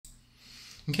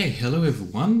Okay, hello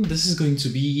everyone. This is going to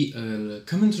be a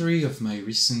commentary of my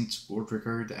recent world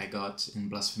record I got in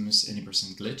Blasphemous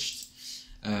 80% glitched.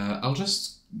 I'll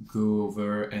just go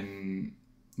over and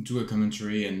do a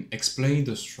commentary and explain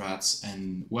the strats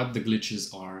and what the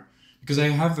glitches are, because I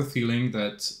have a feeling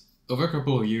that over a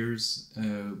couple of years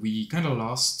we kind of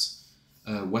lost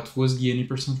what was the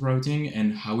 80% routing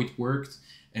and how it worked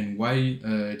and why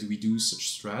do we do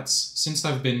such strats. Since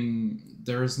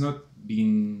there has not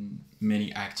been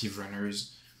many active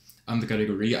runners on the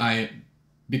category,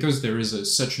 because there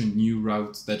is such a new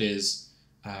route that is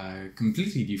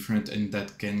completely different and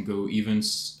that can go even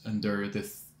under the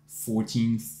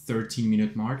 14-13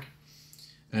 minute mark.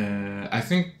 I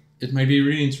think it might be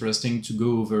really interesting to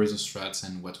go over the strats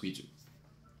and what we do.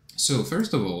 So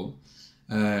first of all,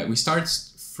 we start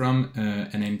from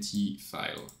an empty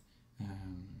file.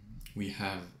 We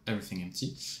have everything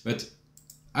empty, but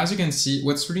as you can see,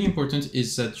 what's really important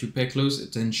is that you pay close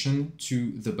attention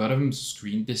to the bottom of the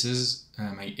screen. This is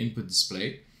my input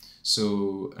display.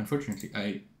 So unfortunately,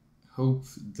 I hope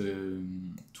the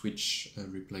Twitch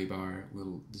replay bar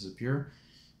will disappear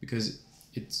because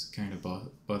it kind of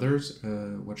bothers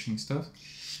watching stuff.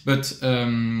 But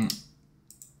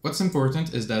what's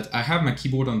important is that I have my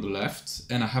keyboard on the left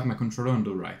and I have my controller on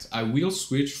the right. I will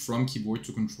switch from keyboard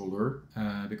to controller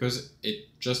because it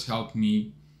just helped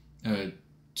me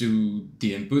do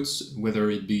the inputs, whether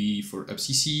it be for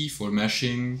UpCC, for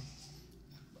mashing.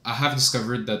 I have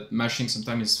discovered that mashing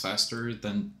sometimes is faster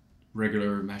than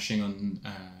regular mashing on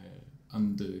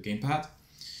the gamepad.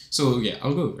 So yeah,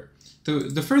 I'll go over.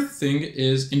 The first thing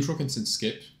is intro consent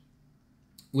skip,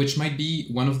 which might be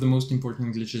one of the most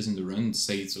important glitches in the run.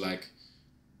 Say it's like,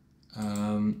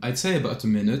 I'd say about a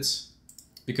minute,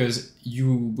 because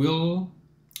you will...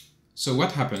 So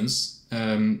what happens,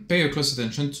 pay a close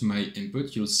attention to my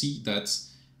input, you'll see that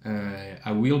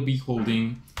I will be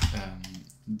holding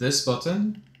this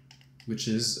button, which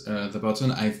is the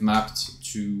button I've mapped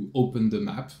to open the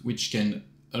map, which can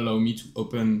allow me to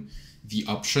open the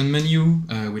option menu,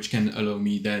 which can allow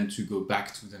me then to go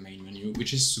back to the main menu,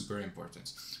 which is super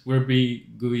important. We'll be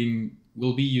using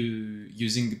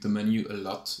the menu a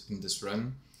lot in this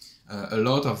run. A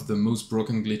lot of the most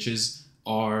broken glitches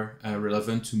are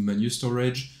relevant to menu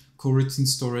storage, coroutine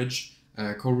storage,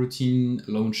 coroutine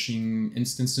launching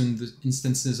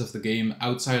instances of the game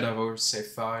outside of our save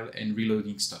file and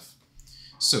reloading stuff.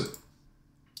 So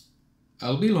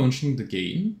I'll be launching the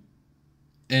game,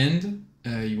 and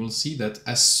you will see that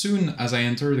as soon as I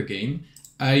enter the game,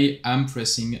 I am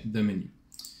pressing the menu.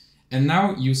 And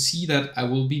now you see that I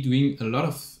will be doing a lot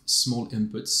of small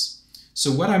inputs.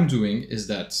 So what I'm doing is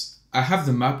that I have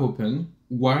the map open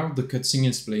while the cutscene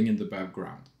is playing in the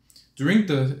background. During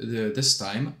this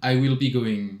time, I will be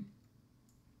going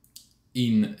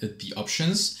in the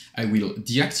options. I will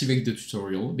deactivate the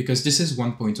tutorial because this is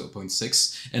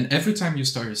 1.0.6, and every time you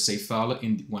start a save file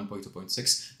in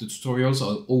 1.0.6, the tutorials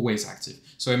are always active.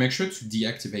 So I make sure to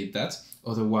deactivate that.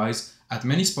 Otherwise, at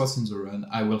many spots in the run,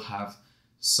 I will have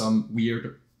some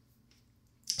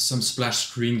splash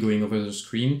screen going over the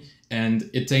screen, and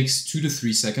it takes 2 to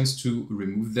 3 seconds to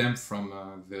remove them from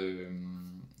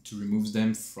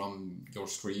your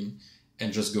screen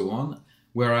and just go on.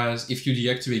 Whereas if you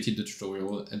deactivated the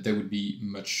tutorial, that would be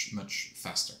much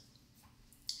faster.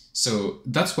 So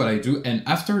that's what I do, and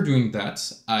after doing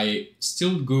that, I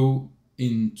still go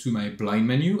into my blind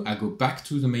menu, I go back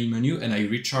to the main menu, and I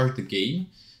recharge the game.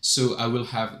 So I will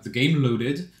have the game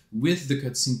loaded with the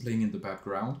cutscene playing in the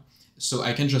background, so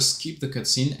I can just skip the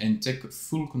cutscene and take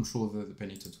full control over the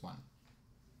penitent one.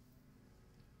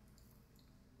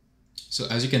 So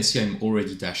as you can see, I'm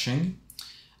already dashing.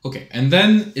 Okay, and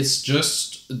then it's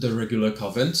just the regular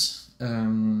convent.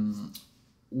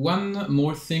 One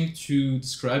more thing to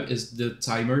describe is the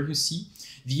timer you see.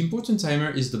 The important timer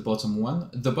is the bottom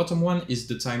one. The bottom one is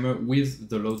the timer with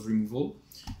the load removal.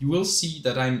 You will see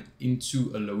that I'm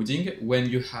into a loading when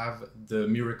you have the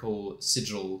miracle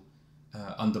sigil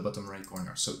on the bottom right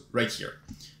corner. So right here.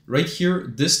 Right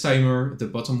here, this timer, the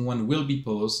bottom one will be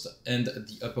paused and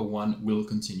the upper one will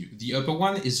continue. The upper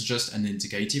one is just an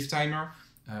indicative timer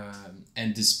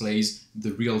and displays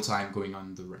the real time going on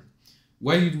in the run.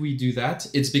 Why did we do that?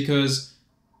 It's because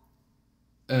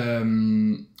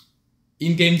in-game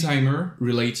timer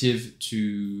relative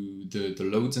to the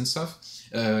loads and stuff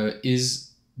is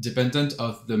dependent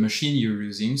of the machine you're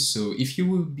using. So if you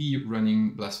will be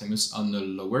running Blasphemous on a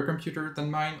lower computer than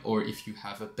mine, or if you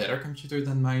have a better computer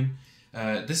than mine,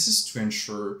 this is to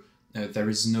ensure there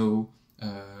is no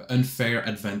unfair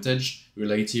advantage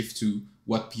relative to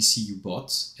what PC you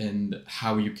bought and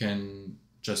how you can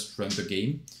just run the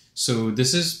game. So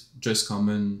this is just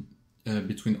common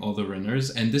between other runners,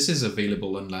 and this is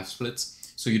available on Live Split.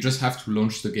 So you just have to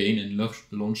launch the game and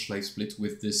launch Live Split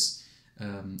with this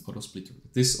auto splitter.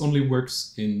 This only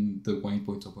works in the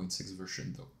 1.0.6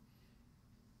 version though.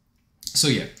 So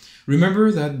yeah,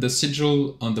 remember that the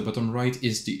sigil on the bottom right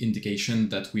is the indication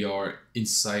that we are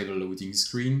inside a loading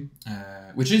screen,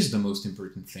 which is the most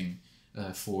important thing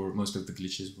for most of the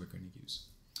glitches we're going to use.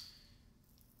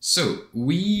 So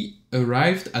we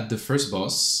arrived at the first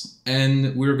boss,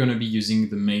 and we're going to be using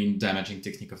the main damaging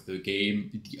technique of the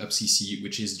game, the up CC,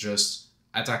 which is just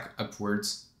attack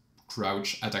upwards,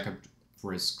 crouch, attack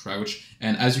upwards, crouch.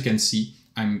 And as you can see,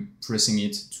 I'm pressing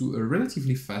it to a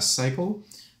relatively fast cycle.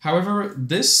 However,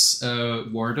 this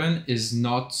Warden is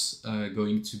not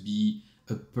going to be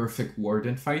a perfect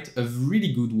Warden fight. A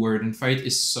really good Warden fight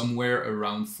is somewhere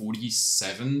around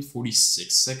 47,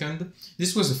 46 seconds.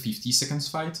 This was a 50 seconds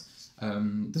fight.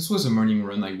 This was a morning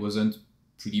run. I wasn't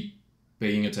really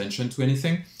paying attention to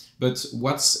anything. But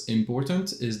what's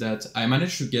important is that I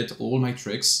managed to get all my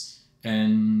tricks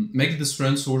and make this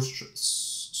run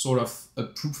sort of a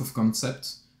proof of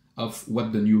concept of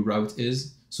what the new route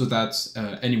is, so that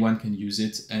anyone can use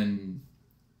it and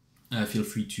feel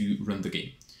free to run the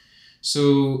game.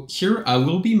 So here I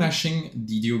will be mashing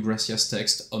the Dio Gracias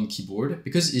text on keyboard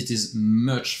because it is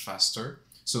much faster.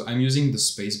 So I'm using the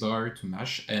spacebar to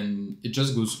mash, and it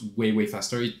just goes way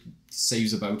faster. It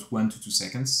saves about 1 to 2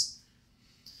 seconds.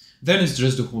 Then it's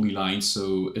just the holy line,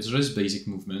 so it's just basic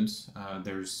movement.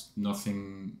 There's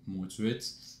nothing more to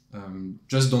it.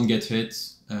 Just don't get hit,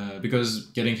 because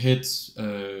getting hit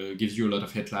gives you a lot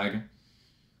of hit lag.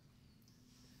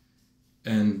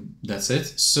 And that's it.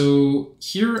 So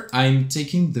here I'm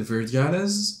taking the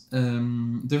Verdiales.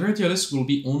 The Verdiales will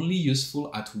be only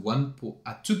useful at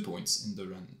 2 points in the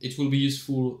run. It will be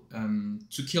useful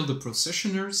to kill the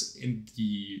processioners in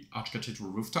the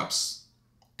Archcathedral rooftops,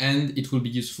 and it will be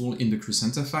useful in the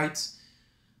Crescenta fight.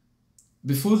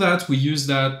 Before that, we use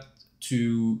that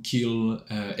to kill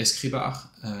Escribar,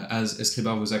 as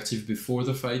Escribar was active before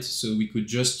the fight, so we could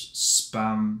just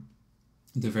spam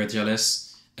the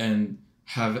Verdiales and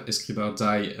have Escribar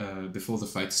die before the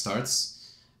fight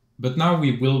starts. But now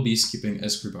we will be skipping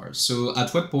Escribar. So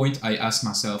at what point I ask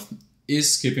myself,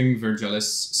 is skipping Verdiales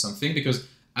something? Because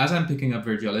as I'm picking up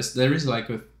Verdiales, there is like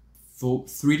a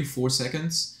 3 to 4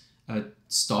 seconds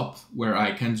stop where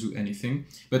I can't do anything.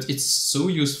 But it's so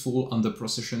useful on the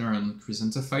Processioner and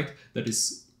Crescenta fight that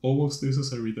it's almost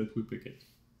necessary that we pick it.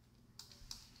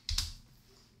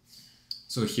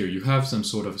 So here you have some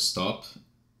sort of stop.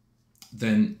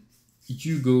 Then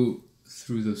you go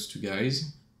through those two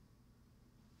guys,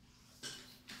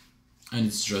 and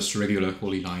it's just regular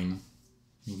holy line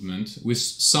movement with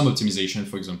some optimization.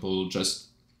 For example, just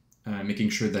making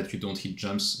sure that you don't hit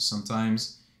jumps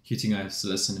sometimes, hitting as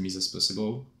less enemies as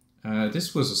possible.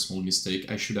 This was a small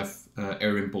mistake. I should have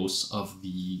air impulse of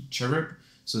the cherub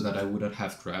so that I wouldn't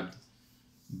have grabbed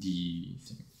the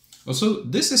thing. Also,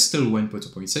 this is still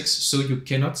 1.0.6, so you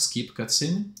cannot skip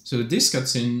cutscene. So this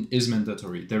cutscene is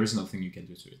mandatory. There is nothing you can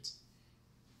do to it.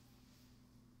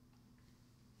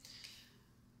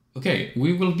 Okay,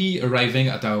 we will be arriving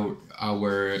at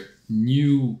our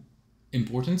new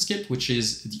important skip, which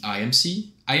is the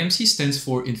IMC. IMC stands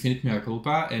for Infinite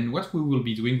Miraculpa, and what we will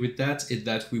be doing with that is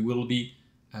that we will be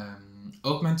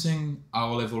augmenting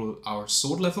our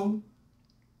sword level,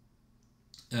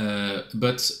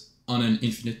 but on an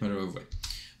infinite matter of way.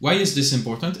 Why is this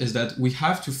important? Is that we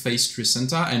have to face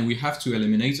Crescenta and we have to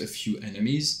eliminate a few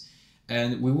enemies,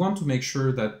 and we want to make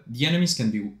sure that the enemies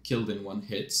can be killed in one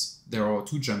hit. There are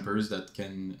 2 jumpers that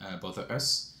can bother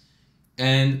us,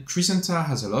 and Crescenta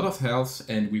has a lot of health,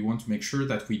 and we want to make sure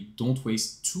that we don't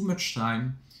waste too much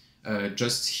time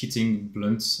just hitting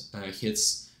blunt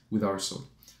hits with our sword.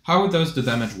 How does the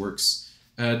damage works?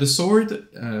 The sword,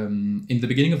 in the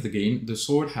beginning of the game, the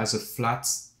sword has a flat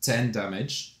 10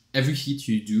 damage. Every hit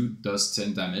you do does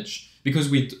 10 damage. Because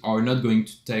we are not going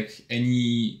to take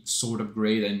any sword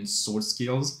upgrade and sword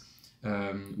skills,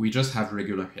 we just have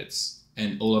regular hits,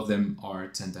 and all of them are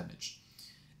 10 damage.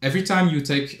 Every time you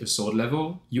take a sword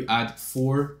level, you add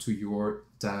 4 to your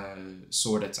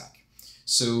sword attack.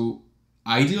 So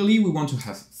ideally we want to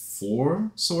have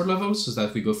 4 sword levels so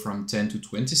that we go from 10 to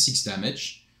 26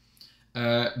 damage.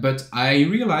 But I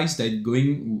realized that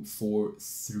going for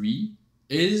 3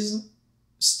 is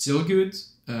still good,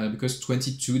 because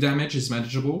 22 damage is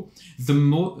manageable. The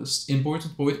most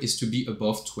important point is to be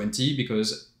above 20,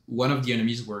 because one of the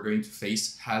enemies we're going to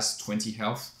face has 20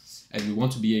 health, and we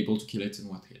want to be able to kill it in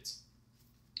one hit.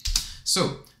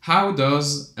 So, how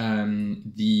does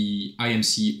the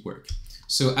IMC work?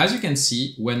 So as you can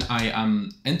see, when I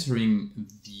am entering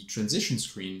the transition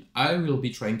screen, I will be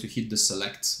trying to hit the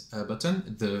select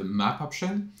button, the map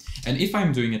option. And if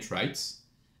I'm doing it right,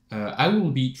 I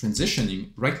will be transitioning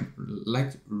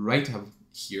right up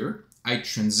here. I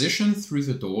transition through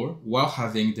the door while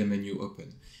having the menu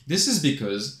open. This is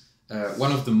because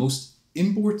one of the most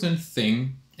important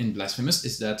thing in Blasphemous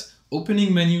is that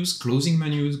opening menus, closing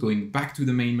menus, going back to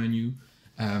the main menu,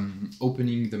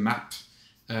 opening the map,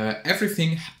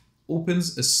 everything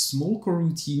opens a small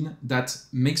coroutine that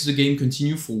makes the game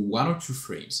continue for 1 or 2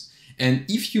 frames. And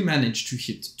if you manage to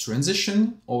hit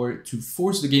transition or to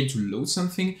force the game to load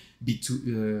something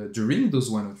during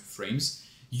those 1 or 2 frames,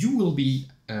 you will be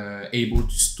able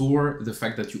to store the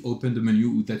fact that you opened the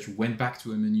menu, that you went back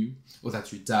to a menu, or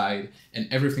that you died,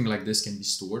 and everything like this can be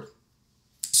stored.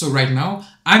 So right now,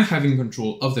 I'm having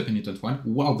control of the penitent one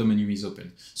while the menu is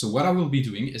open. So what I will be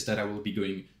doing is that I will be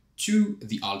going to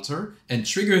the altar and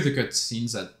trigger the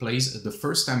cutscenes that plays the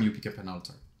first time you pick up an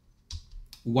altar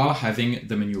while having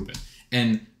the menu open.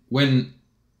 And when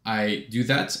I do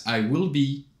that, I will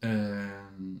be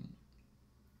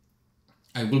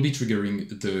triggering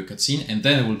the cutscene, and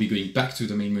then I will be going back to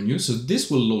the main menu. So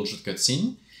this will launch the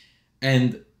cutscene,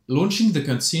 and launching the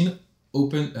cutscene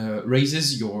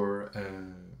raises your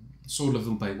sword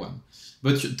level by 1.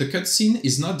 But the cutscene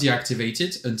is not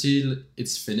deactivated until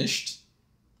it's finished,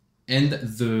 and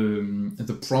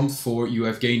the prompt for "you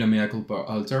have gained a miracle per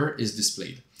altar" is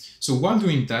displayed. So while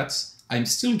doing that, I'm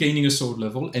still gaining a sword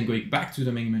level and going back to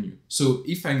the main menu. So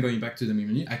if I'm going back to the main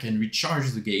menu, I can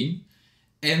recharge the game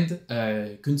and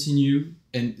continue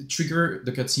and trigger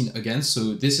the cutscene again.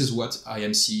 So this is what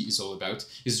IMC is all about,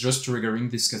 is just triggering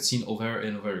this cutscene over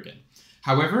and over again.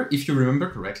 However, if you remember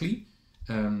correctly,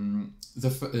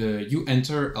 you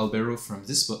enter Albero from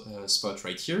this spot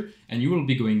right here, and you will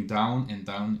be going down and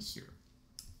down here.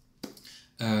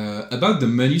 About the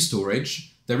menu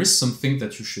storage, there is something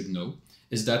that you should know,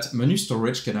 is that menu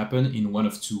storage can happen in one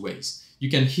of 2 ways. You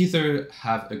can either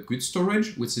have a good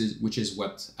storage, which is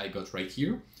what I got right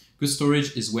here. Good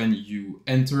storage is when you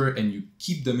enter and you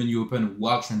keep the menu open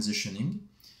while transitioning.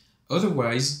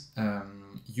 Otherwise,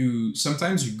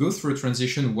 sometimes you go through a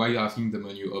transition while having the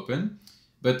menu open,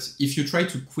 but if you try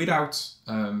to quit out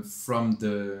from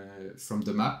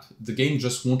the map, the game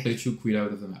just won't let you quit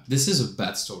out of the map. This is a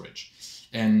bad storage.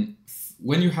 And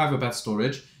when you have a bad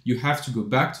storage, you have to go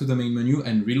back to the main menu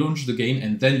and relaunch the game,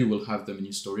 and then you will have the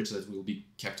menu storage that will be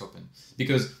kept open.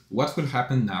 Because what will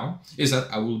happen now is that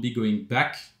I will be going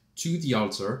back to the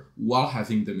altar while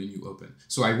having the menu open.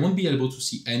 So I won't be able to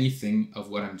see anything of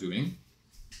what I'm doing.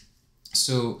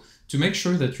 So to make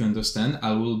sure that you understand,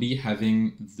 I will be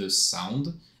having the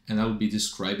sound and I will be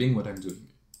describing what I'm doing.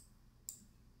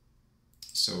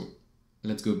 So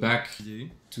let's go back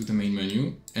to the main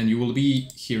menu, and you will be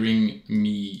hearing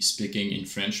me speaking in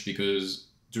French because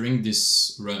during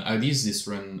this run, I did this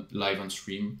run live on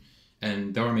stream,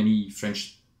 and there are many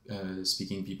French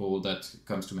speaking people that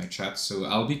comes to my chat, so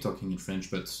I'll be talking in French,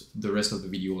 but the rest of the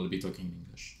video will be talking in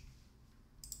English.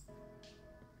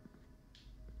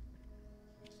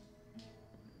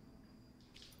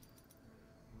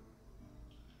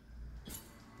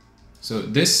 So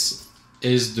this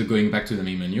is the going back to the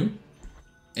main menu.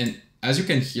 And as you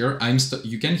can hear,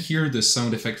 you can hear the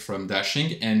sound effect from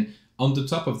dashing, and on the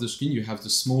top of the screen you have the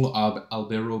small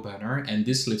Albero banner, and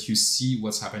this lets you see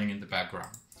what's happening in the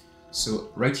background.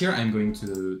 So right here I'm going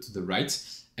to the right,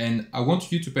 and I want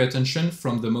you to pay attention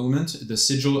from the moment the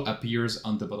sigil appears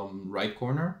on the bottom right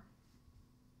corner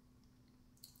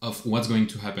of what's going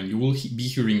to happen. You will be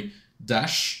hearing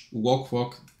dash, walk,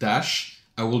 walk, dash.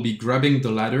 I will be grabbing the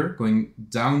ladder, going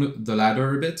down the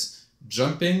ladder a bit,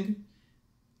 jumping,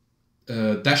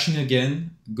 dashing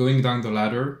again, going down the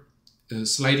ladder,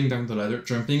 sliding down the ladder,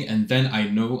 jumping, and then I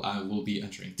know I will be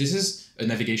entering. This is a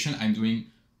navigation I'm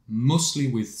doing mostly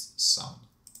with sound.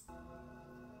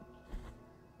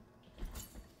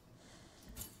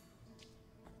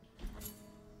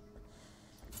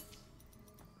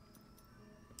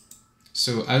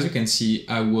 So as you can see,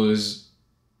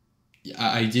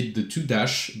 I did the 2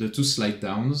 dash, the 2 slide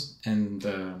downs, and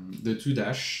the 2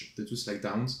 dash, the 2 slide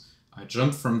downs. I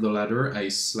jump from the ladder, I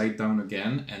slide down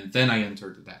again, and then I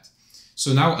entered that.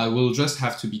 So now I will just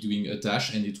have to be doing a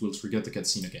dash, and it will trigger the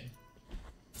cutscene again.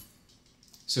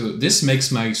 So this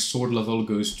makes my sword level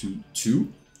goes to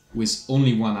 2, with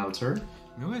only 1 altar.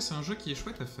 Mais ouais, c'est un jeu qui est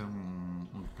chouette à faire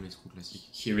en playthrough classique.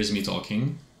 Here is me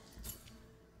talking.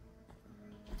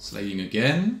 Sliding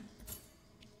again.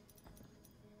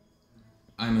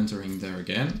 I'm entering there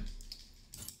again.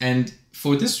 And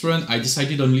for this run, I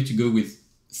decided only to go with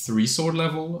 3 sword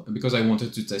level because I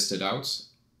wanted to test it out.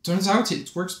 turns out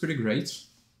it works pretty great.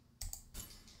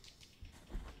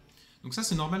 Donc ça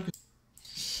c'est normal que...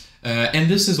 And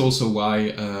this is also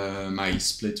why my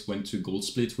split went to gold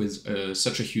split with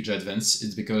such a huge advance.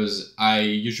 It's because I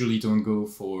usually don't go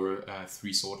for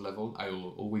 3 sword level, I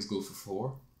will always go for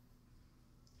 4.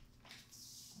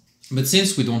 But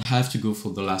since we don't have to go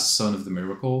for the last son of the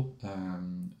miracle,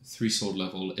 3 sword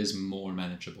level is more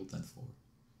manageable than 4.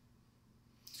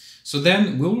 So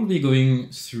then we will be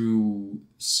going through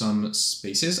some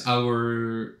spaces.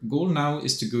 Our goal now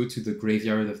is to go to the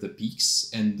graveyard of the peaks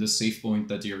and the save point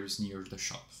that is near the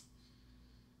shop.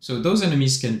 So those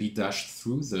enemies can be dashed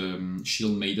through the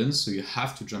shield maidens, so you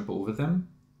have to jump over them.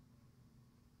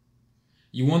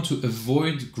 You want to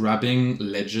avoid grabbing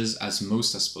ledges as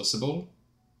most as possible.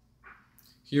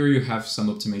 Here you have some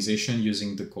optimization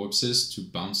using the corpses to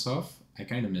bounce off. I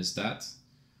kind of missed that.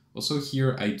 Also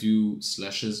here I do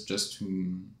slashes just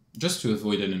to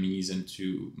avoid enemies and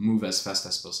to move as fast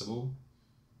as possible.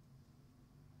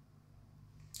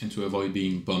 And to avoid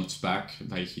being bumped back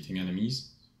by hitting enemies.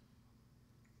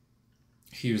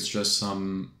 Here's just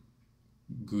some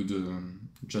good,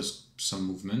 just some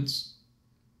movements.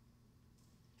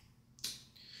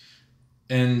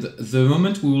 And the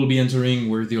moment we will be entering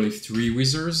where the only 3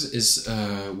 wizards is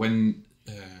when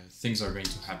things are going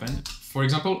to happen. For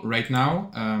example, right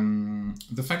now,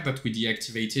 the fact that we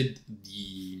deactivated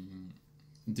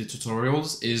the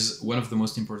tutorials is one of the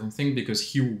most important things,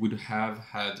 because here we would have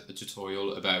had a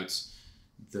tutorial about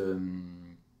the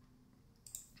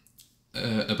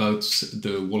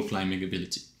wall climbing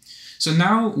ability. So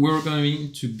now we're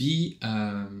going to be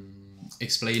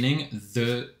explaining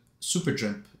the super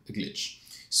jump glitch.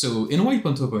 So in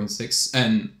 1.0.6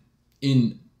 and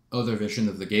in other version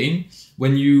of the game,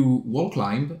 when you wall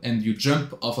climb and you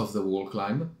jump off of the wall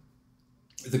climb,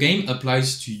 the game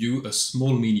applies to you a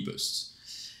small mini boost.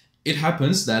 It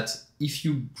happens that if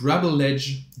you grab a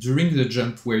ledge during the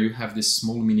jump where you have this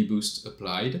small mini boost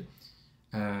applied,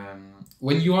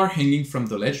 when you are hanging from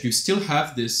the ledge, you still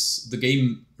have the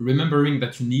game remembering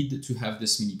that you need to have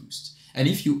this mini boost. And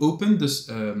if you open this,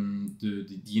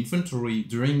 the inventory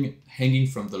during hanging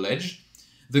from the ledge,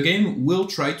 the game will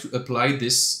try to apply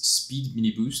this speed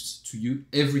mini boost to you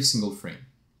every single frame.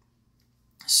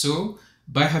 So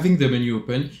by having the menu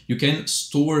open, you can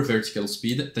store vertical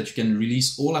speed that you can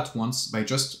release all at once by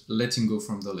just letting go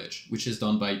from the ledge, which is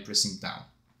done by pressing down.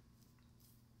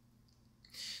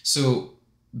 So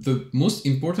the most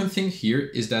important thing here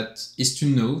is to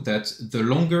know that the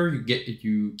longer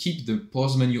you keep the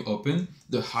pause menu open,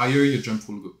 the higher your jump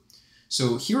will go.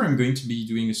 So here I'm going to be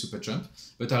doing a super jump,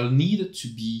 but I'll need to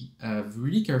be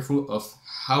really careful of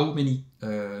how many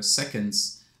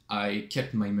seconds I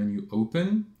kept my menu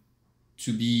open,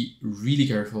 to be really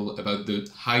careful about the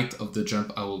height of the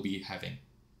jump I will be having.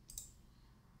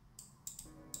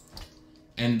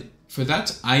 And for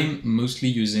that, I'm mostly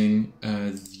using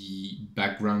the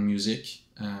background music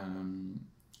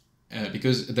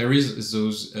because there is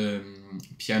those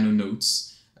piano notes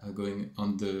going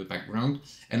on the background,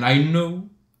 and I know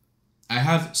I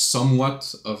have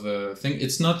somewhat of a thing.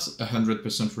 It's not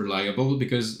 100% reliable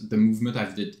because the movement I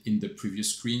did in the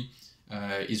previous screen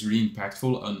is really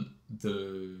impactful on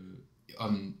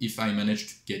if I manage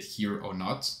to get here or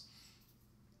not.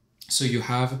 So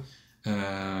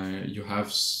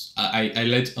I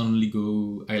let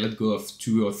go of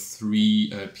 2 or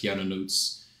 3 piano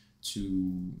notes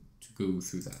to go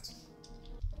through that.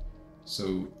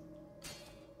 So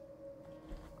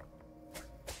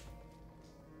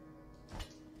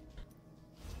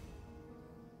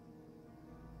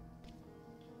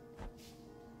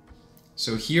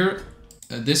here,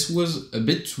 this was a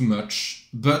bit too much,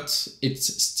 but it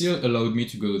still allowed me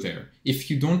to go there. If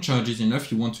you don't charge it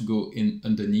enough, you want to go in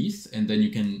underneath, and then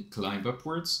you can climb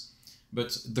upwards.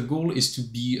 But the goal is to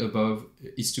be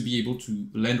able to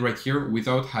land right here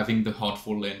without having the hard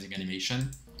fall landing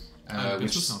animation,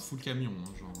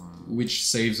 which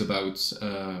saves about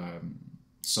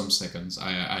some seconds.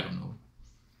 I don't know.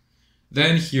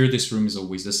 Then here, this room is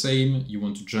always the same. You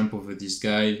want to jump over this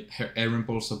guy, air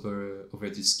impulse over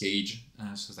this cage,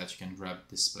 so that you can grab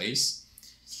this place.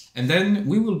 And then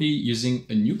we will be using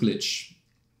a new glitch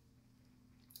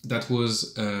that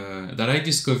was that I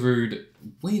discovered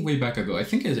way back ago. I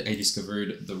think I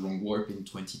discovered the wrong warp in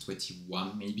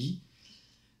 2021 maybe.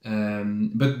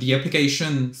 But the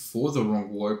application for the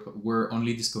wrong warp were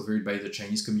only discovered by the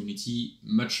Chinese community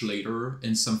much later,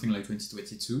 in something like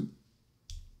 2022.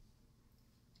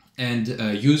 And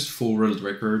used for world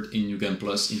record in New Game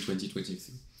Plus in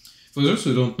 2023. For those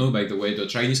who don't know, by the way, the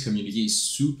Chinese community is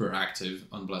super active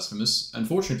on Blasphemous.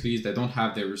 Unfortunately, they don't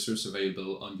have their resource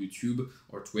available on YouTube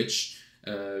or Twitch,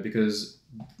 because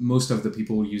most of the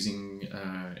people using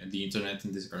the internet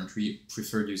in this country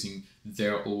prefer using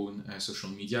their own social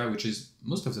media, which is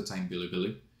most of the time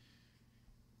Bilibili.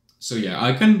 So yeah,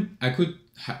 I could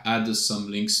add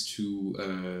some links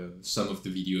to some of the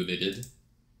video they did.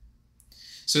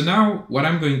 So now what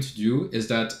I'm going to do is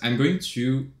that I'm going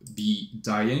to be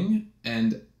dying,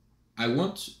 and I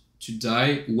want to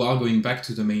die while going back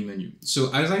to the main menu.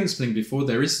 So as I explained before,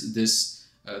 there is this,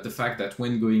 the fact that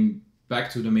when going back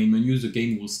to the main menu, the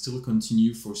game will still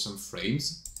continue for some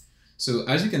frames. So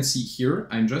as you can see here,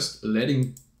 I'm just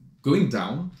going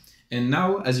down, and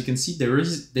now as you can see, there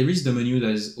is the menu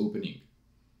that is opening.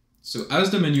 So as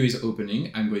the menu is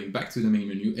opening, I'm going back to the main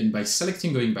menu, and by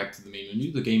selecting going back to the main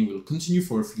menu, the game will continue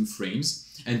for a few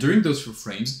frames, and during those few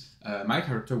frames, my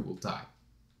character will die.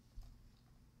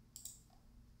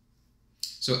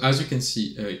 So as you can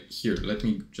see here, let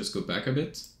me just go back a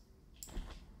bit.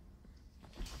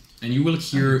 And you will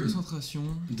hear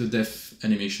the death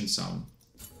animation sound.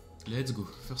 Let's go,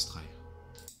 first try.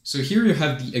 So here you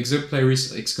have the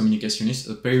exemplaris excommunicationis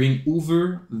appearing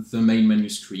over the main menu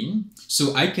screen.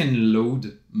 So I can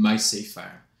load my save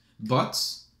file. But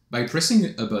by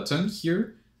pressing a button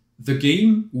here, the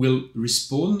game will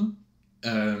respawn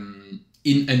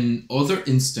in another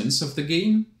instance of the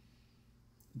game.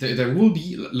 There will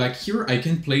be, like here, I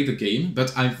can play the game,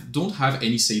 but I don't have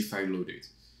any save file loaded.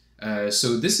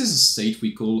 So this is a state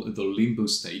we call the limbo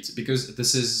state, because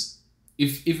this is,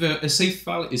 if a save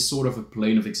file is sort of a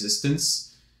plane of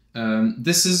existence,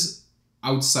 this is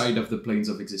outside of the planes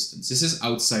of existence. This is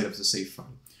outside of the save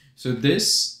file. So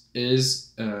this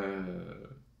is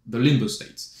the limbo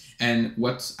state. And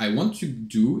what I want to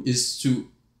do is to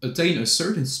attain a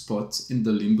certain spot in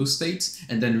the limbo state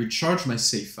and then recharge my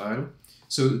save file.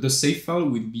 So the save file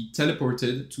will be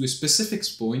teleported to a specific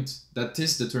point that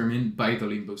is determined by the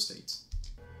limbo state.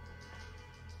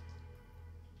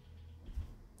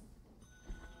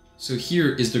 So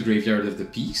here is the graveyard of the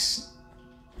peaks.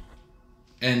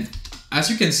 And as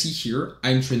you can see here,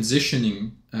 I'm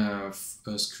transitioning a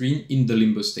screen in the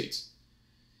limbo state.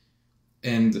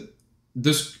 And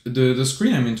the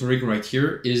screen I'm entering right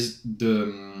here is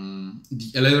the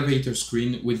elevator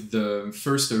screen with the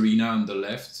first arena on the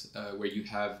left, where you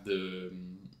have the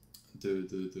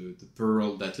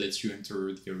pearl that lets you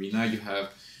enter the arena. You have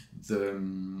the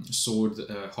sword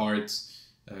heart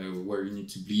where you need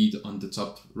to bleed on the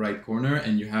top right corner,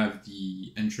 and you have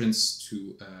the entrance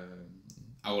to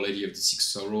Our Lady of the Six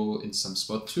Sorrow in some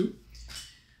spot too.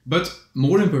 But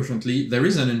more importantly, there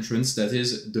is an entrance that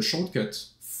is the shortcut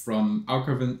from our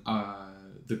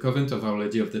the convent of Our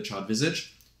Lady of the Charred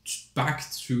Visage back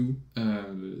to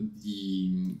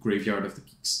the Graveyard of the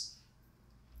Peaks.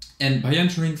 And by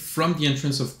entering from the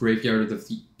entrance of Graveyard of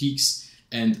the Peaks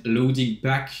and loading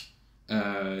back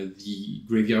the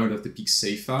Graveyard of the Peaks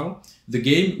save file, the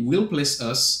game will place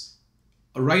us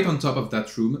right on top of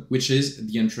that room, which is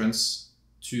the entrance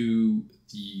to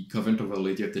the convent of Our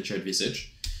Lady of the Charred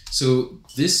Visage. So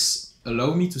this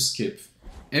allows me to skip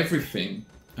everything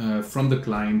from the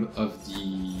climb of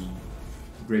the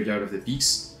Graveyard of the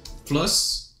Peaks.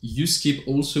 Plus, you skip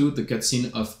also the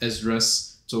cutscene of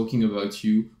Esdras talking about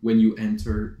you when you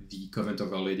enter the Convent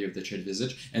of Our Lady of the Charred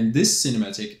Visage. And this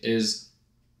cinematic is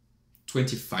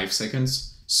 25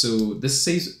 seconds, so this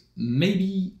saves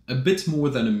maybe a bit more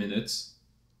than a minute.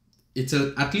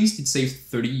 At least it saves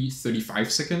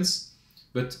 30-35 seconds,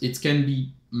 but it can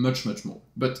be much more.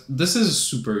 But this is a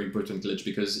super important glitch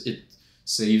because it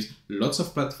saves lots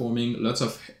of platforming, lots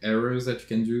of errors that you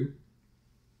can do.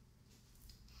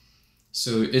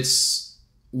 So it's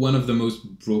one of the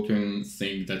most broken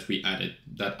things that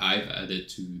I've added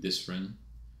to this run.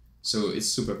 So it's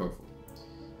super powerful.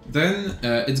 Then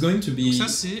it's going to be... Ça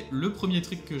c'est le premier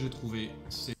trick que j'ai trouvé.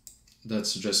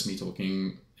 That's just me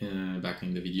talking back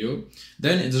in the video.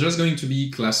 Then it's just going to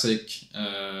be classic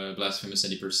Blasphemous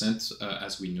 80%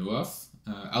 as we know of.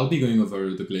 I'll be going over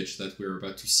the glitch that we're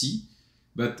about to see.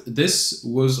 But this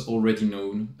was already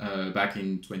known back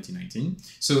in 2019.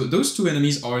 So those two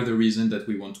enemies are the reason that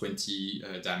we want 20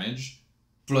 damage.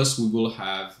 Plus we will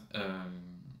have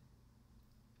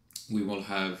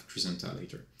Chrysanta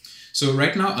later. So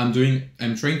right now I'm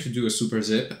trying to do a super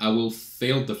zip. I will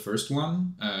fail the first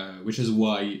one, which is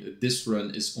why this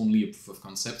run is only a proof of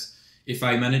concept. If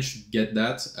I manage to get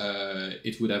that,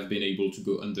 it would have been able to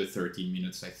go under 13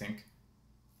 minutes, I think.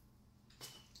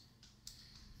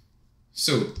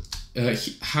 So,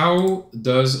 how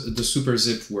does the super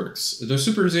zip works? The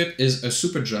super zip is a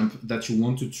super jump that you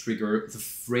want to trigger the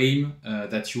frame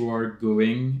that you are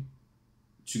going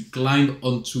climb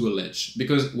onto a ledge,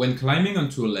 because when climbing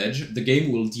onto a ledge, the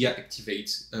game will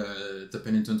deactivate the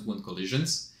penitent one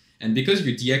collisions, and because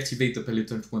you deactivate the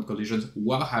penitent one collisions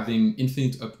while having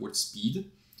infinite upward speed,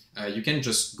 you can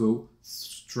just go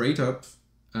straight up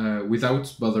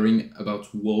without bothering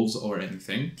about walls or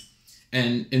anything.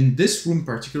 And in this room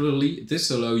particularly,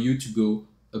 this allows you to go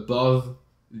above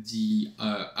the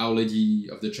Our Lady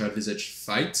of the Child Visage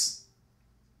fight,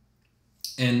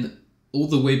 and all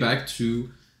the way back to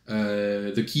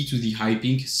the key to the High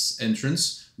Pink's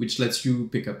entrance, which lets you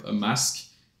pick up a mask,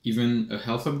 even a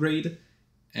health upgrade,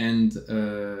 and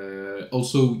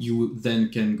also you then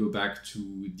can go back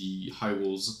to the high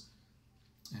walls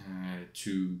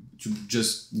to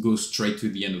just go straight to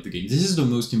the end of the game. This is the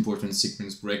most important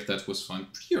sequence break that was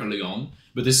found pretty early on,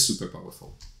 but it's super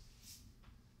powerful.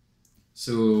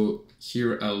 So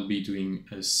here I'll be doing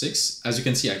a 6. As you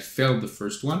can see, I failed the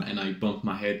first one and I bumped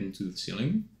my head into the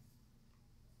ceiling.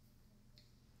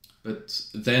 But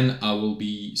then I will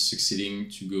be succeeding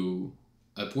to go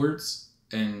upwards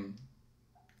and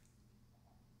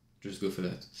just go for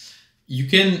that. You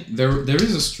can, there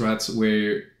is a strat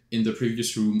where in the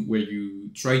previous room where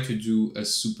you try to do a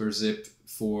super zip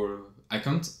for, I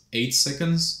count 8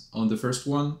 seconds on the first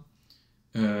one.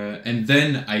 And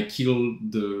then I kill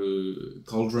the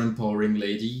cauldron powering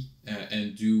lady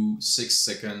and do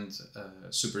 6-second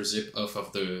super zip off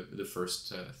of the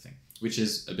first thing, which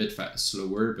is a bit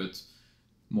slower but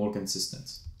more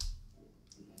consistent.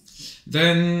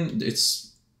 Then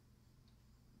it's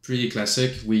pretty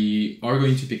classic. We are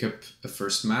going to pick up a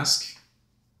first mask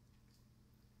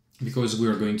because we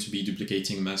are going to be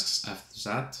duplicating masks after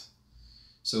that.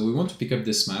 So we want to pick up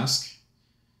this mask.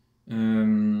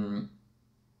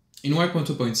 In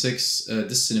 1.2.6,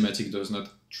 this cinematic does not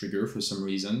trigger for some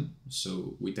reason,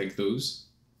 so we take those.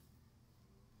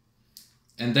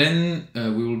 And then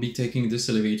we will be taking this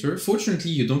elevator. Fortunately,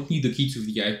 you don't need the key to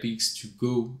the eyepeaks to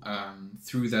go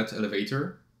through that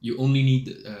elevator. You only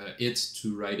need it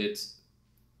to ride it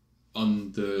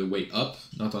on the way up,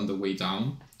 not on the way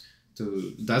down. So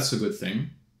that's a good thing.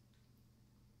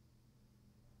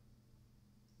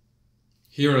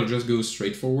 Here I'll just go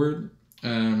straight forward.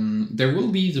 There will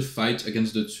be the fight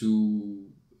against the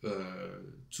two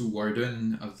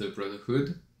Warden of the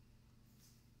Brotherhood.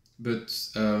 But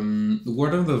the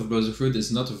Warden of the Brotherhood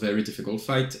is not a very difficult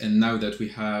fight, and now that we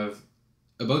have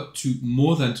about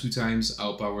more than 2 times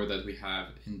our power that we have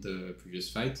in the previous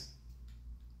fight,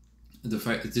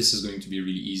 this is going to be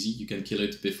really easy. You can kill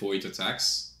it before it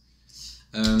attacks.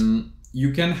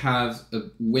 You can have a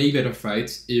way better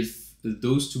fight if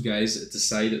those 2 guys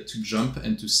decide to jump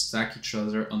and to stack each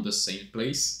other on the same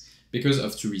place because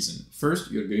of 2 reasons.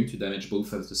 First, you're going to damage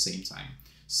both at the same time.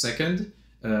 Second,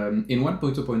 in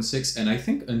 1.0.6 and I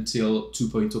think until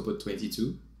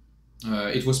 2.0.22,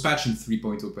 it was patched in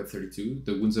 3.0.32,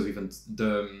 the Wounds of Event,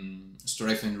 the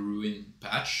Strife and Ruin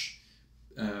patch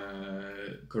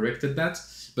corrected that.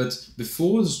 But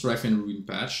before the Strife and Ruin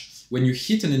patch, when you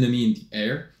hit an enemy in the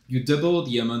air, you double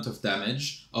the amount of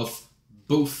damage of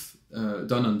both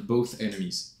done on both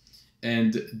enemies.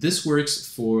 And this works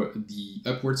for the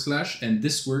upward slash, and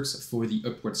this works for the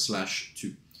upward slash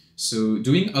too. So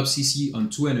doing up CC on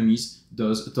 2 enemies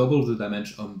does double the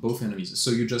damage on both enemies.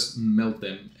 So you just melt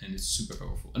them and it's super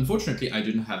powerful. Unfortunately, I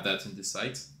didn't have that in this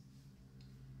fight.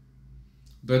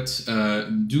 But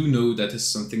do know that is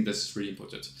something that's really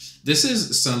important. This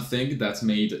is something that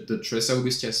made the Tres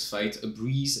Augustias fight a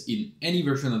breeze in any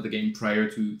version of the game prior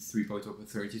to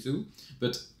 3.0.32.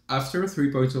 But after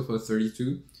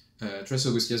 3.0.32, Tres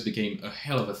Augustias became a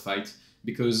hell of a fight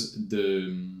because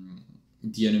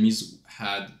the enemies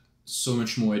had so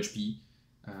much more HP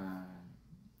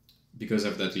because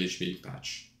of that glitch being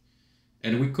patch.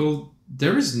 And we call,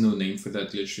 there is no name for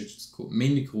that glitch, it's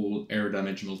mainly called air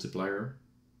damage multiplier.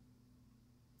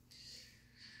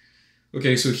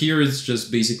 Okay, so here it's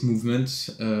just basic movement,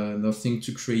 nothing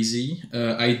too crazy.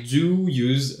 I do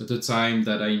use the time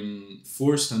that I'm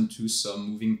forced onto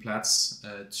some moving plats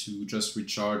to just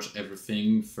recharge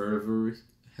everything, fervor,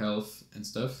 health, and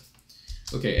stuff.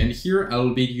 Okay, and here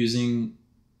I'll be using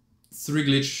 3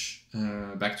 glitch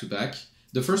back to back.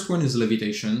 The first one is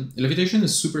levitation. Levitation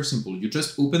is super simple. You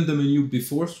just open the menu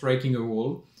before striking a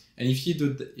wall, and if you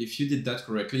did that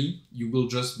correctly, you will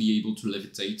just be able to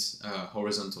levitate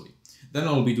horizontally. Then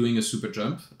I'll be doing a super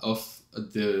jump of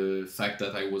the fact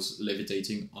that I was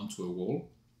levitating onto a wall.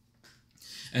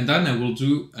 And then I will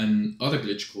do another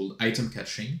glitch called item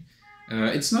catching.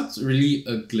 It's not really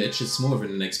a glitch, it's more of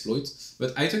an exploit,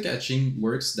 but item catching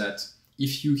works that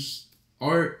if you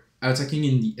are attacking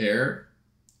in the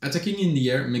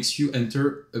air makes you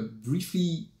enter a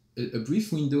briefly a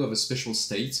brief window of a special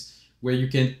state where you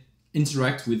can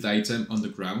interact with the item on the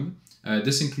ground.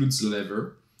 This includes the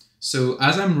lever. So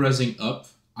as I'm rising up,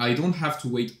 I don't have to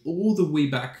wait all the way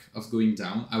back of going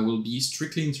down. I will be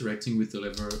strictly interacting with the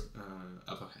lever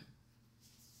up ahead.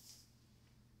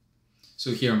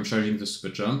 So here I'm charging the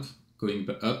super jump, going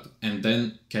up, and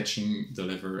then catching the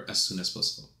lever as soon as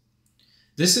possible.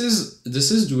 This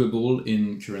is doable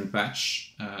in current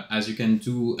patch, as you can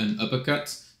do an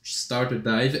uppercut, start a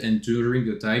dive, and during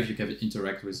the dive you can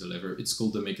interact with the lever. It's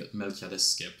called the Melquiades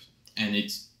skip, and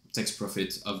it takes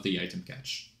profit of the item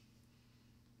catch.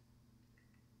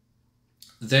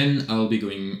 Then I'll be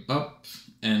going up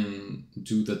and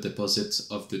do the deposit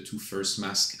of the 2 first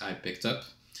masks I picked up.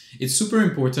 It's super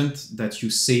important that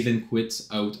you save and quit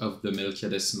out of the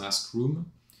Melquiades mask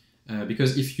room,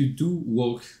 because if you do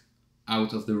walk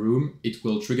out of the room, it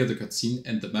will trigger the cutscene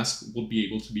and the mask will be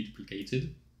able to be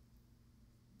duplicated.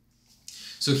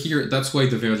 So here, that's why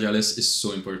the Verdiales is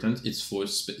so important. It's for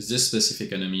this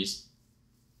specific enemies.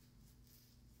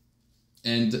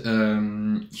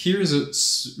 And here is a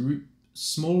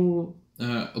small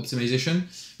optimization,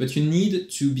 but you need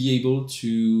to be able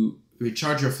to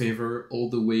recharge your favor all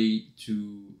the way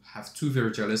to have 2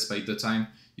 Verdiales by the time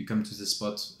you come to the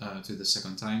spot to the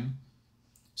second time.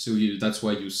 So that's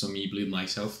why you saw me bleed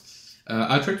myself.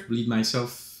 I try to bleed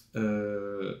myself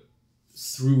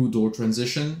through door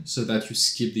transition so that you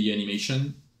skip the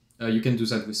animation. You can do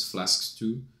that with flasks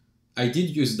too. I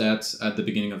did use that at the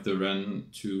beginning of the run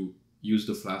to use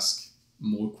the flask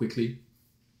more quickly.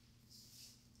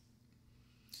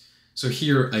 So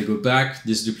here I go back,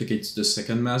 this duplicates the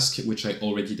second mask, which I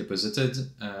already deposited.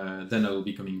 Then I will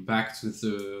be coming back to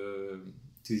the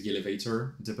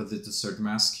elevator, deposit the third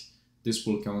mask. This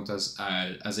will count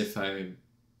as if I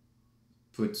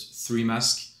put 3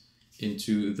 masks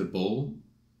into the bowl,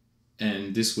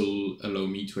 and this will allow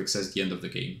me to access the end of the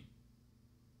game.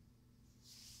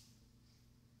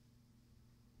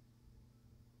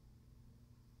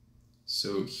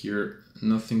 So here,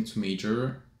 nothing too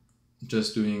major,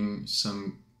 just doing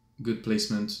some good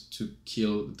placement to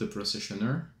kill the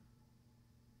processioner.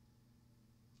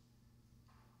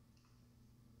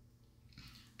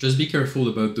 Just be careful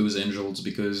about those angels,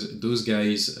 because those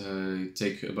guys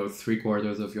take about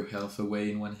 3/4 of your health away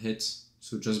in one hit,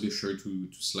 so just be sure to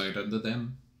slide under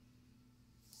them.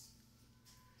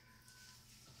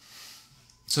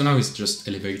 So now it's just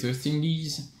elevator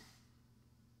thingies.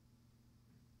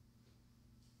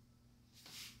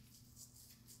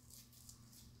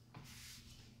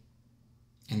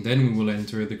 And then we will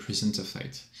enter the Crescenta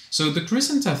fight. So the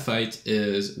Crescenta fight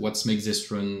is what makes this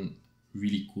run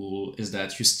really cool, is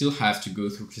that you still have to go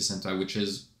through Crescenta, which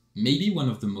is maybe one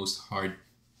of the most hard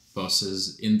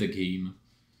bosses in the game.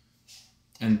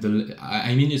 And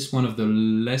I mean, it's one of the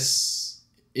less...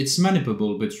 It's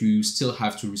manipulable, but you still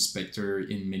have to respect her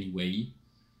in many ways.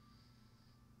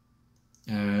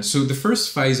 So the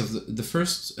first phase of the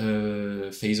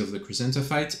Crescenta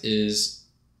fight is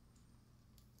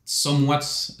somewhat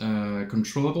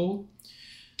controllable.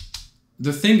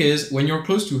 The thing is, when you're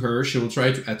close to her, she will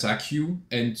try to attack you,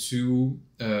 and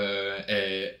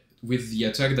with the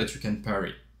attack that you can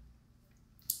parry.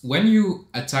 When you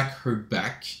attack her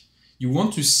back, you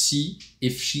want to see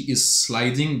if she is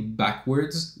sliding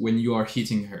backwards when you are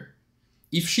hitting her.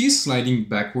 If she's sliding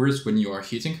backwards when you are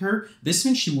hitting her, this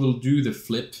means she will do the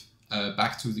flip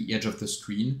back to the edge of the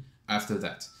screen after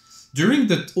that. During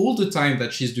all the time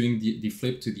that she's doing the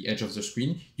flip to the edge of the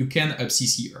screen, you can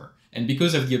up-CC her. And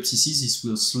because of the up-CCs, this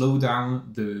will slow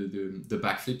down the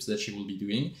backflips that she will be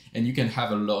doing, and you can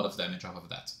have a lot of damage out of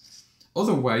that.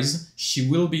 Otherwise, she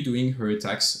will be doing her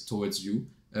attacks towards you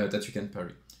that you can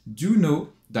parry. Do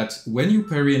know that when you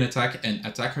parry an attack and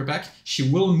attack her back, she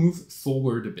will move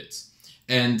forward a bit.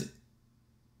 And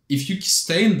if you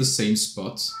stay in the same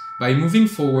spot, by moving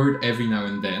forward every now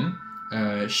and then,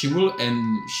 she will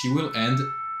end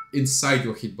inside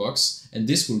your hitbox, and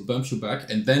this will bump you back,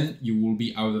 and then you will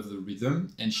be out of the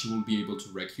rhythm, and she will be able to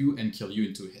wreck you and kill you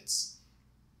in 2 hits.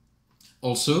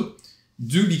 Also,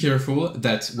 do be careful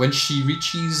that when she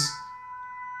reaches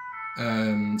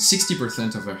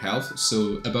 60% of her health,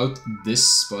 so about this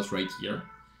spot right here,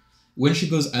 when she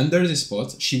goes under this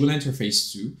spot, she will enter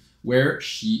phase 2, where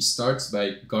she starts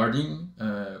by guarding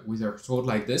with her sword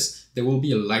like this. There will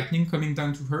be a lightning coming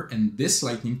down to her, and this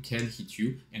lightning can hit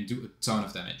you and do a ton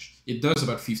of damage. It does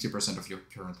about 50% of your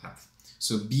current health.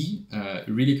 So be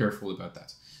really careful about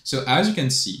that. So as you can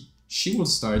see, she will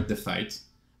start the fight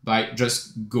by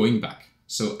just going back.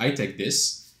 So I take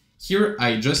this. Here,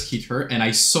 I just hit her and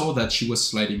I saw that she was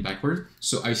sliding backward.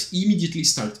 So I immediately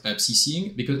start up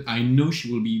CCing because I know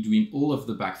she will be doing all of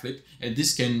the backflip. And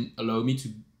this can allow me to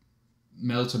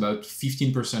melt about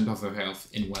 15% of her health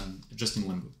in just in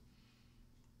one go.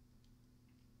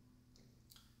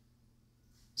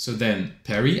 So then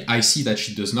parry, I see that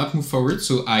she does not move forward.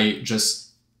 So I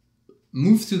just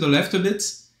move to the left a bit.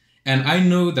 And I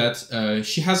know that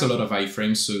she has a lot of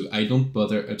iframes, so I don't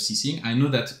bother up CCing. I know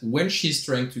that when she's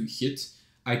trying to hit,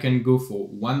 I can go for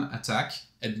one attack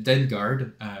and then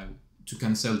guard to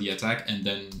cancel the attack and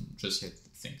then just hit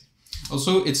things.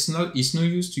 Also, it's no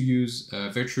use to use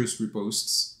virtuous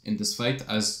riposts in this fight,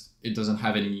 as it doesn't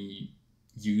have any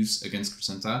use against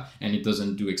Crescenta and it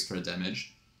doesn't do extra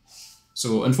damage.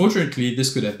 So unfortunately,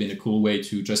 this could have been a cool way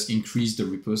to just increase the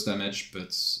riposte damage, but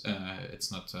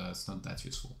it's not that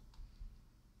useful.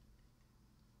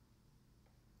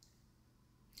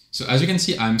 So as you can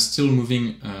see, I'm still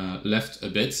moving left a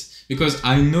bit because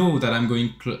I know that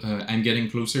I'm getting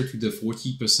closer to the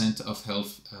 40% of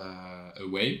health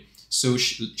away. So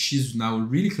she's now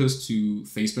really close to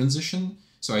phase transition.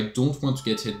 So I don't want to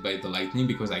get hit by the lightning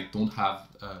because I don't have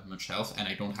much health and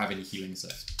I don't have any healings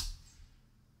left.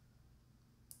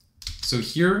 So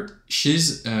here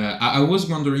she's. I was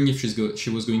wondering if she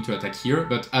was going to attack here,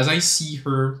 but as I see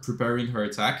her preparing her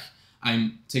attack,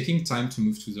 I'm taking time to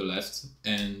move to the left,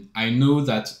 and I know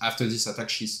that after this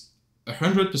attack, she's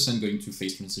 100% going to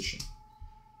phase transition.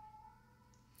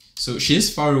 So she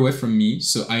is far away from me,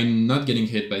 so I'm not getting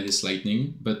hit by this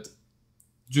lightning, but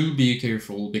do be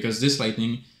careful, because this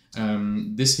lightning,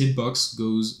 this hitbox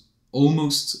goes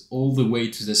almost all the way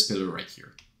to this pillar right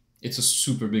here. It's a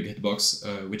super big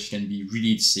hitbox, which can be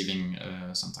really deceiving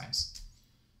sometimes.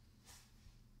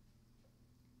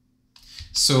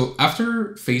 So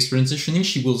after phase transitioning,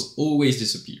 she will always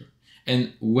disappear.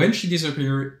 And when she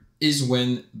disappears is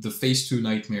when the phase 2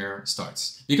 nightmare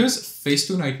starts. Because phase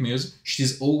 2 nightmares,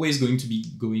 she's always going to be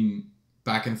going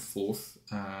back and forth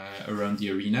around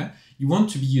the arena. You want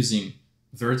to be using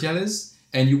Verdiales,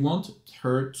 and you want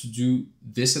her to do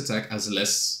this attack as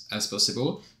less as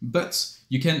possible, but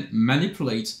you can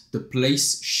manipulate the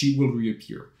place she will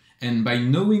reappear. And by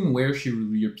knowing where she will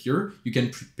reappear, you can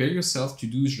prepare yourself to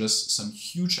do just some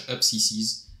huge up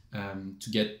CCs to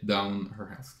get down her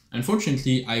health.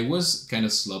 Unfortunately, I was kind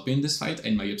of sloppy in this fight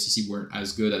and my up CC weren't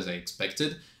as good as I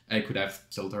expected. I could have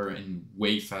killed her in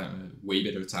way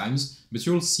better times, but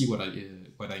you'll see what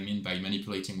I mean by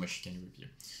manipulating where she can reappear.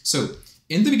 So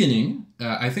in the beginning,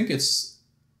 I think it's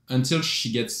until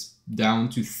she gets down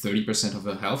to 30% of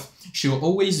her health, she'll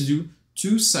always do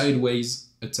 2 sideways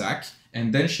attack,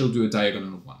 and then she'll do a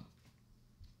diagonal one.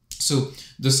 So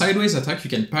the sideways attack, you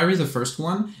can parry the first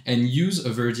one and use a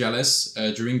Verdiales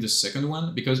during the second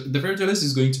one, because the Verdiales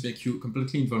is going to make you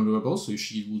completely invulnerable, so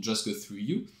she will just go through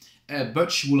you,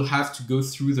 but she will have to go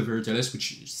through the Verdiales,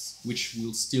 which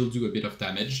will still do a bit of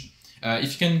damage.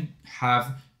 If you can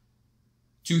have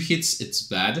 2 hits, it's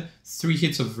bad. 3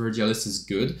 hits of Verdiales is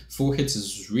good. 4 hits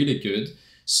is really good.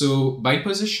 So by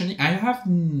positioning, I have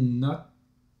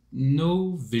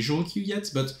no visual cue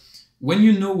yet, but when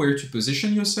you know where to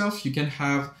position yourself, you can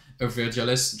have a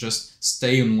Verdiales just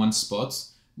stay on one spot,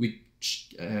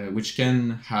 which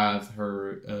can have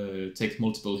her take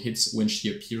multiple hits when she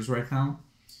appears right now.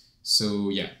 So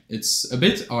yeah, it's a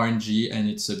bit RNG and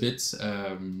it's a bit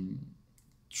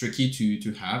tricky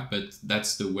to have, but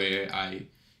that's the way I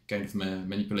kind of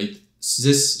manipulate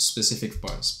this specific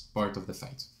part of the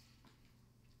fight.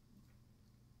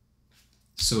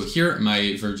 So here my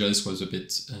Verdiales was a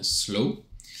bit slow.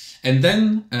 And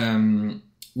then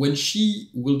when she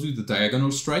will do the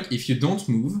diagonal strike, if you don't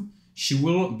move, she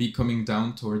will be coming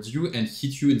down towards you and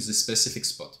hit you in this specific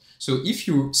spot. So if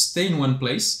you stay in one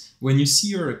place, when you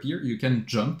see her appear, you can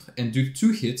jump and do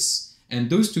 2 hits, and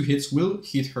those 2 hits will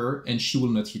hit her and she will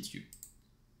not hit you.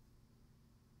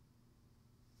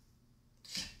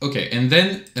 Okay, and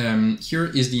then here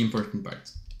is the important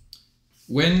part.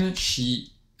 When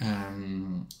she,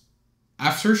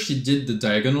 after she did the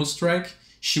diagonal strike,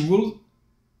 she will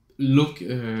look,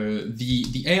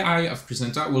 the AI of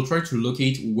Crescenta will try to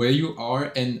locate where you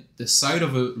are and the side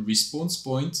of a respawn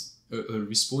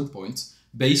point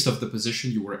based off the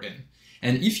position you were in.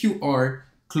 And if you are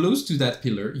close to that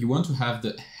pillar, you want to have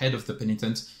the head of the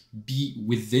penitent be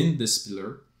within this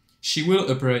pillar, she will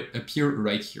appear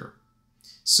right here.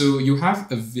 So you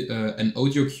have an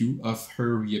audio cue of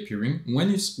her reappearing.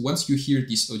 Once you hear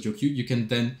this audio cue, you can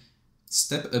then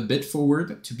step a bit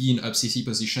forward to be in up CC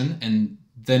position and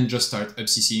then just start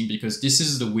up-CCing, because this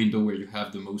is the window where you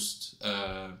have the most,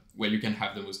 where you can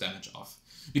have the most damage off.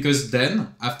 Because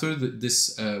then, after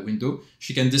this window,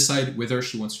 she can decide whether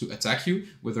she wants to attack you,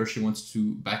 whether she wants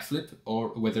to backflip, or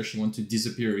whether she wants to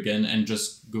disappear again and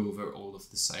just go over all of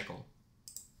the cycle.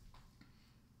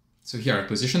 So here I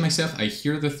position myself, I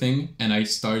hear the thing, and I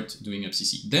start doing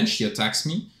up-CC. Then she attacks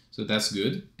me, so that's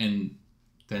good, and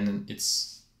then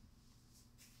it's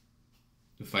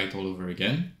the fight all over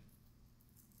again.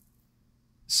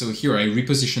 So here I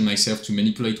reposition myself to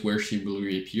manipulate where she will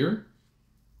reappear.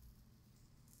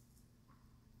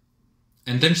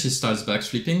 And then she starts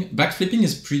backflipping. Backflipping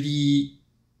is pretty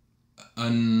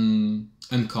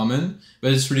uncommon,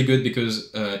 but it's really good because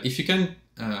if you can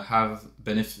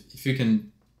if you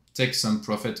can take some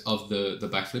profit of the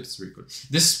backflip, it's really good.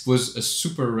 This was a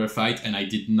super rare fight, and I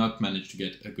did not manage to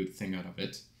get a good thing out of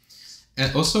it.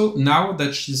 And also, now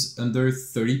that she's under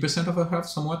 30% of her health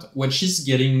somewhat, when she's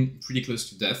getting pretty close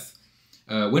to death,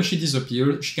 when she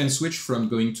disappears, she can switch from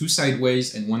going 2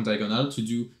 sideways and 1 diagonal to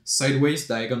do sideways,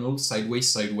 diagonal, sideways,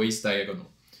 sideways, diagonal.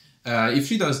 If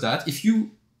she does that, if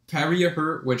you parry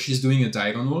her when she's doing a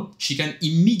diagonal, she can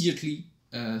immediately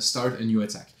start a new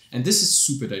attack. And this is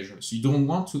super dangerous. You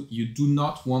do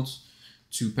not want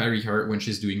to parry her when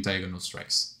she's doing diagonal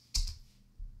strikes.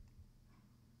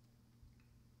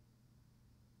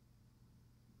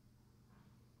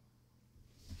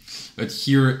 But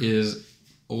here is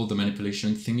all the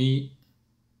manipulation thingy.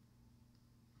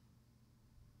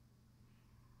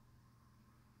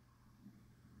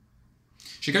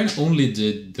 She kind of only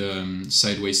did the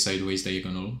sideways, sideways,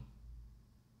 diagonal.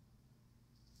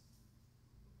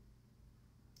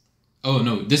 Oh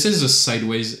no, this is a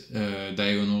sideways,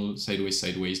 diagonal, sideways,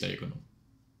 sideways, diagonal.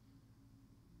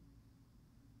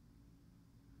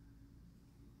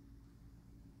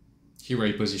 Here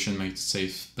I position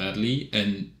myself badly,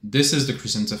 and this is the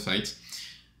Crescenta fight.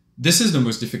 This is the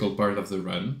most difficult part of the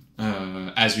run,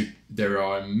 there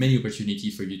are many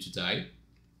opportunities for you to die,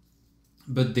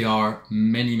 but there are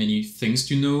many things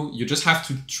to know. You just have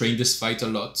to train this fight a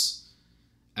lot,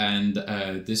 and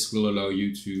this will allow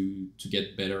you to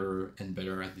get better and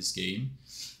better at this game.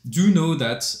 Do know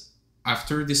that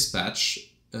after this patch,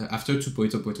 after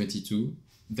 2.0.22,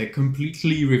 they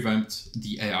completely revamped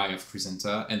the AI of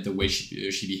Crescenta and the way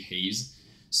she behaves.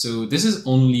 So this is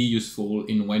only useful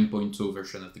in 1.0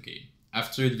 version of the game.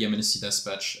 After the Amenicidas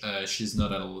patch, she's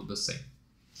not at all the same.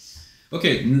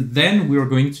 Okay, then we're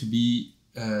going to be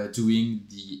doing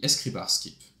the Escribar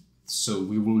skip. So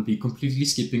we will be completely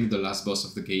skipping the last boss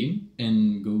of the game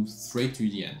and go straight to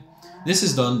the end. This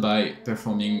is done by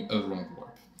performing a wrong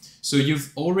warp. So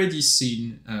you've already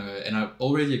seen, and I've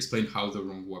already explained how the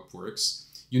wrong warp works.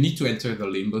 You need to enter the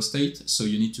limbo state, so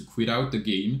you need to quit out the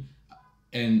game,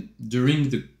 and during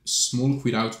the small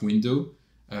quit out window,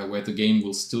 where the game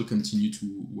will still continue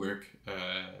to work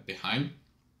behind,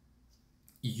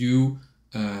 your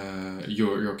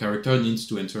character needs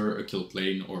to enter a kill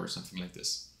plane or something like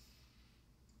this.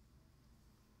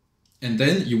 And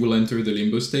then you will enter the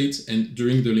limbo state, and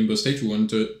during the limbo state you want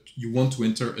to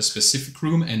enter a specific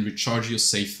room and recharge your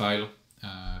save file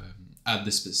at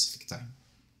the specific time.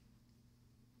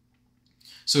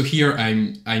 So here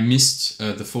I missed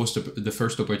the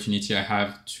first opportunity I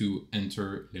have to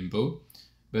enter limbo,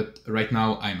 but right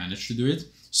now I managed to do it.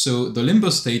 So the limbo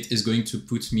state is going to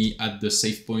put me at the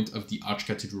save point of the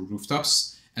Archcathedral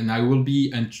rooftops, and I will be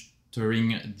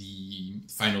entering the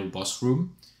final boss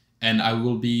room, and I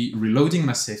will be reloading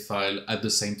my save file at the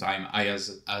same time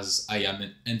as I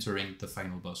am entering the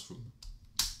final boss room.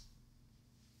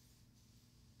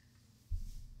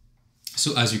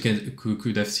 So as you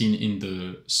could have seen in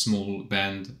the small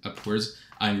band upwards,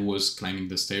 I was climbing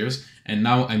the stairs, and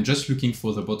now I'm just looking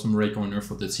for the bottom right corner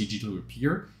for the sigil to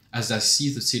appear. As I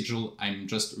see the sigil, I'm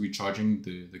just recharging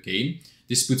the game.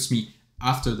 This puts me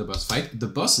after the boss fight. The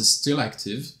boss is still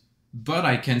active, but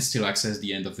I can still access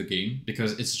the end of the game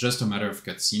because it's just a matter of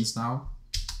cutscenes now.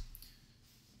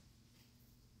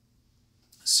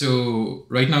 So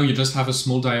right now you just have a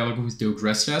small dialogue with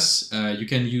Deogracias. You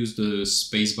can use the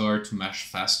spacebar to mash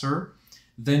faster.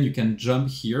 Then you can jump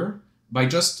here. By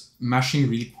just mashing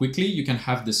really quickly, you can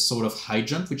have this sort of high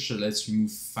jump, which lets you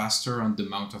move faster on the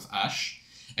Mount of Ash.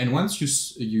 And once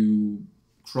you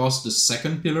cross the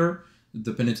second pillar,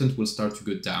 the penitent will start to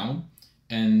go down.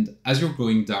 And as you're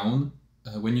going down,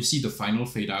 when you see the final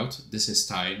fade out, this is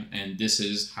time, and this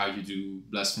is how you do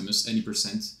Blasphemous any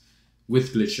percent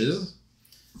with glitches.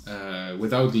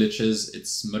 Without glitches,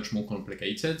 it's much more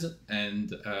complicated, and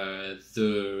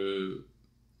the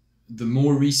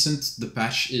more recent the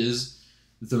patch is,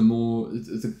 the more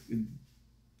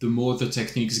the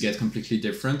techniques get completely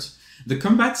different. The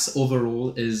combat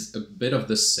overall is a bit of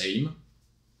the same,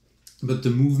 but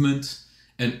the movement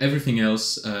and everything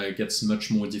else gets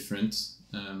much more different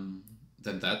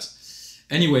than that.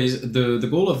 Anyways, the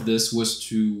goal of this was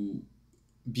to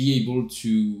be able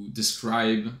to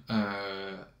describe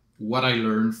what I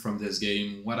learned from this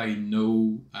game, what I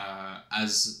know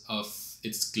as of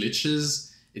its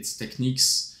glitches, its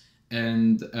techniques,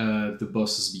 and the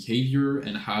boss's behavior,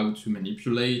 and how to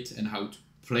manipulate and how to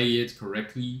play it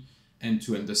correctly, and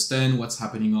to understand what's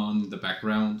happening on in the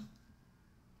background.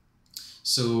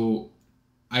 So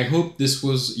I hope this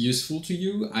was useful to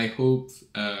you. I hope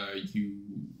you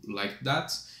liked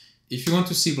that. If you want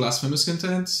to see Blasphemous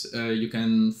content, you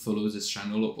can follow this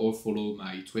channel or follow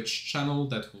my Twitch channel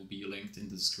that will be linked in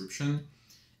the description.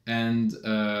 And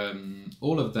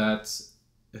all of that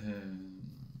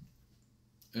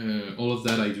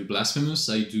I do Blasphemous,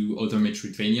 I do other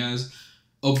Metroidvanias.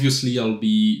 Obviously, I'll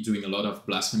be doing a lot of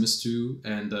Blasphemous too,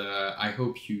 and I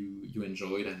hope you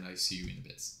enjoyed, and I see you in a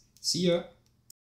bit. See ya!